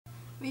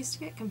We used to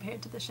get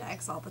compared to the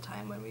Shags all the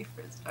time when we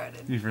first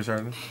started. You first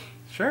started?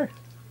 Sure.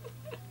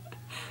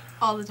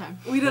 All the time.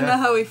 We don't know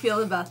how we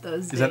feel about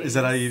those days. Is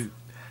that how you...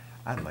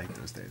 I like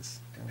those days.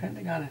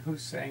 Depending on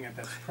who's saying it,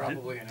 that's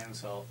probably an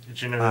insult.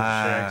 Did you know who the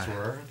Shags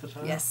were at the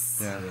time? Yes.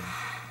 Yeah.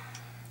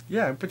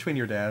 Yeah, between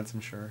your dads, I'm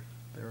sure.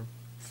 They were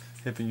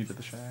hipping you to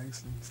the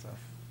Shags and stuff.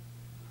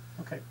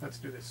 Okay, let's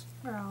do this.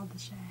 We're all the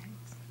Shags.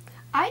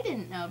 I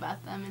didn't know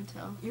about them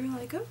until You were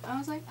like, oh. I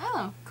was like,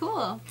 oh,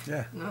 cool.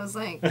 Yeah. And I was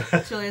like,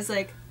 Julia's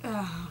like,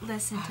 oh,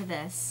 listen to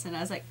this. And I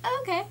was like, oh,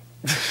 okay.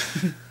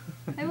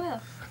 I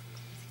will.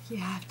 you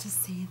have to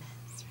see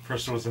this.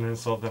 First it was an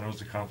insult, then it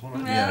was a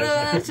compliment.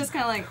 No, it's just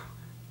kind of like,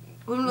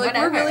 We're like,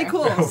 Whatever. we're really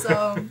cool,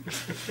 so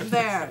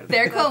there.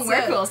 they're cool and we're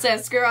That's it. cool, so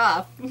screw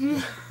off.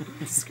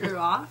 Screw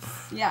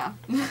off. Yeah.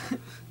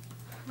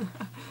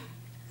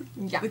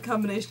 Yeah. The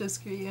combination of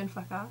screw you and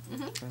fuck off.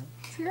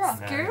 Screw off.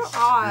 Nice. Screw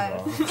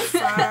off. Sir.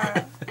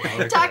 I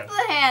like Talk that. to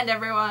the hand,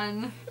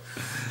 everyone.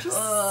 Just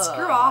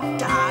screw off,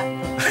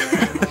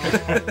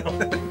 Dot.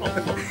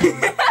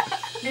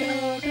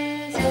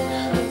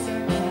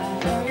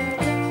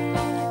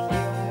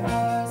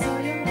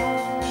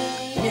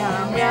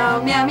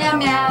 Meow, meow, meow,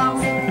 meow.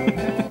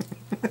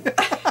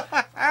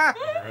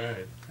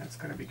 Alright. That's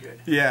going to be good.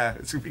 Yeah,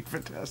 it's going to be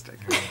fantastic.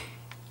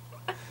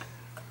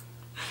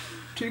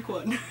 Take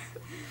one.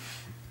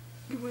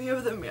 Can we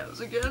have the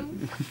meows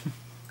again?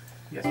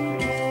 Yes,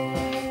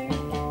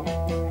 please.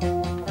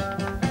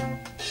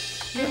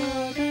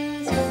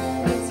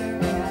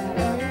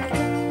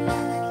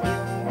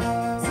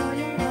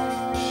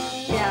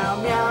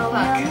 Meow, meow,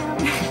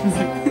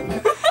 meow.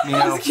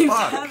 Meow, Just keep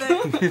fuck.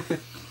 having.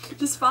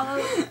 Just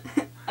follow.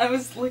 I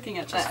was looking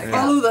at that. Yeah.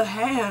 Follow the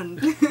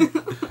hand. Meow,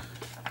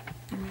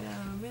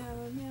 meow,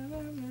 meow,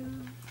 meow,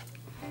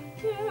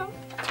 meow.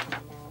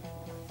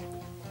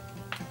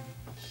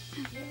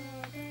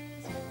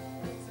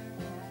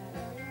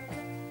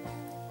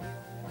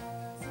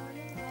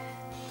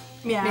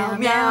 Meow,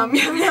 meow,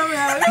 meow, meow,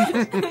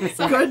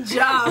 meow. Good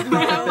job,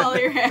 man. Follow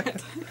your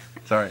hand.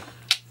 Sorry.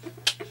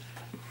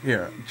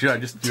 Here, should I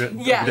just do it?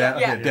 Yeah, down?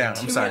 yeah. Okay, down.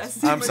 I'm sorry.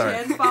 Yes, I'm put sorry.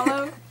 hand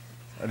follow.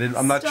 I didn't.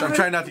 I'm not. I'm Start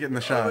trying not to get in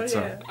the shot. over So.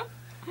 here.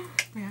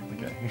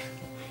 Okay.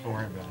 Don't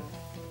worry about it.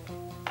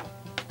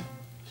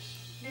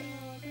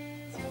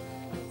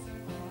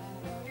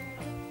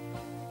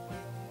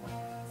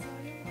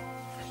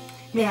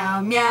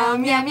 Meow, meow,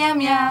 meow, meow,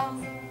 meow.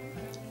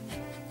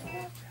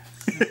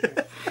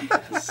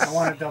 I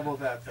want to double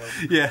that, though.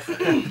 Yeah,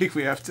 I think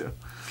we have to.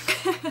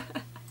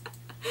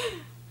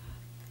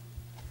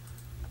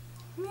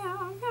 Meow,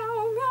 meow,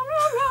 meow,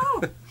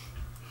 meow, meow.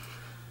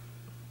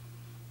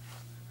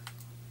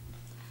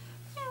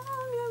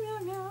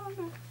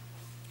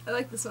 I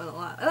like this one a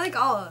lot. I like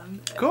all of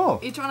them. Cool.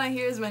 Each one I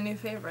hear is my new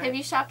favorite. Have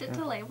you shopped it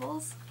to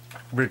labels?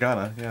 We're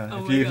gonna. Yeah. Oh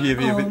if my you God.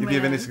 if you Oh, if you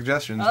have any man.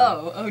 suggestions.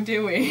 Oh,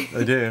 do we?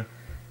 I do.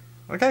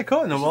 Okay,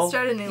 cool. No, We should well,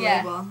 start a new Yeah.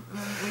 label.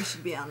 We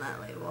should be on that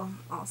label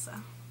also.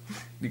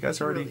 you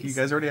guys already release.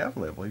 have a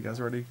label. You guys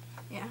already.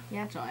 Yeah.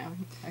 Yeah, Julia.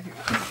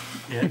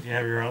 Yeah, you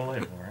have your own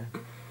label,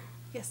 right?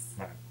 Yes.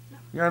 Alright.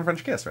 You're on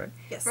French Kiss, right?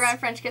 Yes. We're on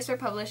French Kiss for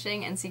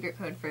publishing and Secret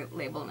Code for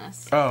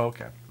labelness. Oh,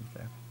 okay.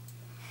 Okay.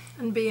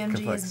 And BMG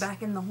Conflicts. is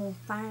back in the whole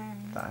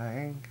thing.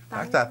 Dang.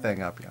 Back that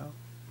thing up, yo.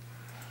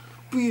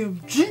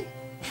 BMG.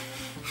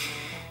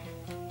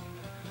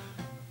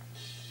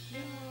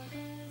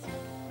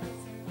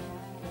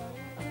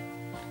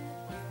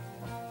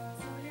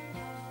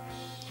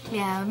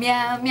 Meow,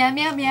 meow, meow,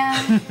 meow,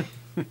 meow.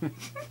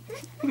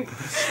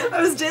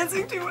 I was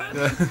dancing too much.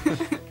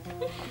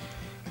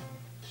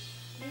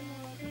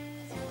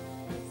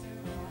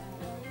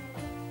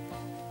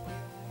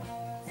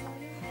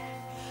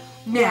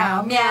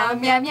 Meow, meow,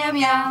 meow, meow,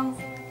 meow.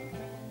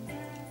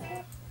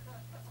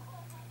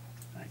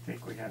 I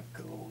think we have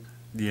gold.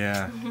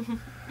 Yeah.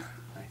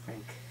 I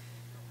think.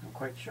 I'm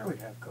quite sure we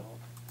have gold.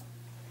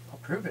 I'll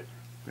prove it.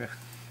 Yeah.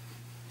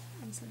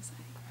 I'm so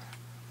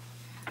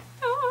sorry.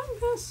 Oh,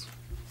 I miss.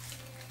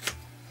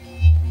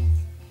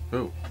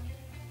 Ooh.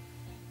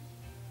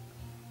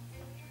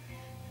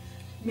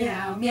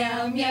 Meow,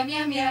 meow, meow,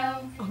 meow,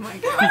 meow. Oh my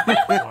god.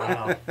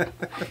 Wow.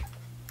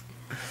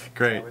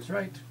 Great. I was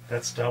right.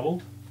 That's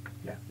doubled?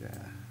 Yeah. Yeah.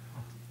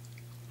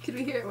 Could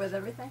we hear it with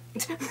everything?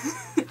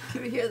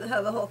 Could we hear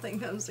how the whole thing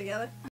comes together?